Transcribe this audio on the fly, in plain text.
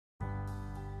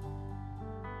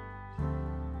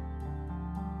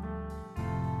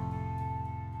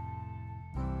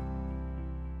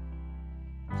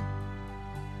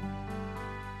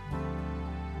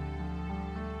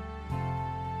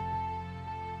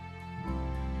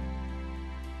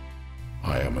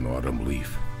I am an autumn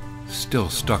leaf, still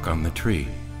stuck on the tree.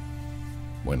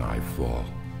 When I fall,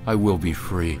 I will be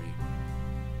free.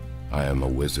 I am a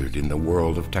wizard in the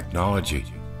world of technology.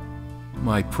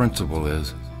 My principle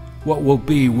is, what will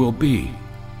be, will be.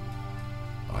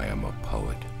 I am a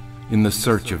poet in the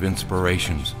search of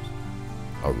inspirations,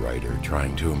 a writer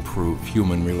trying to improve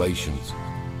human relations.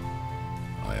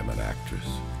 I am an actress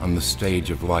on the stage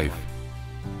of life,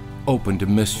 open to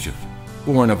mischief,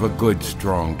 born of a good,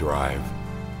 strong drive.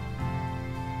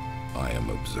 I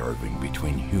am observing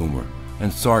between humor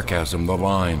and sarcasm the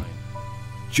line.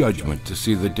 Judgment to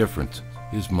see the difference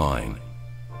is mine.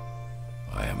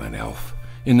 I am an elf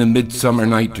in the Midsummer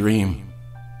night dream,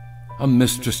 a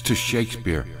mistress to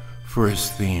Shakespeare for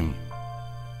his theme.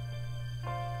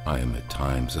 I am at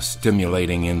times a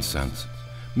stimulating incense,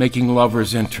 making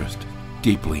lovers' interest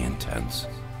deeply intense.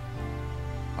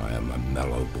 I am a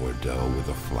mellow Bordeaux with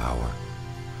a flower,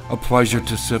 a pleasure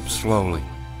to sip slowly,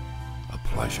 a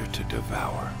pleasure to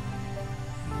devour.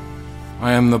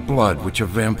 I am the blood which a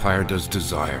vampire does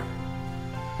desire,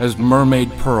 as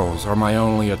mermaid pearls are my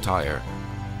only attire.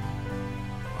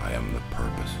 I am the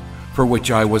purpose for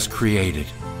which I was created,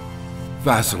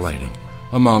 vacillating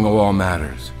among all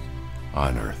matters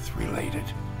on earth related.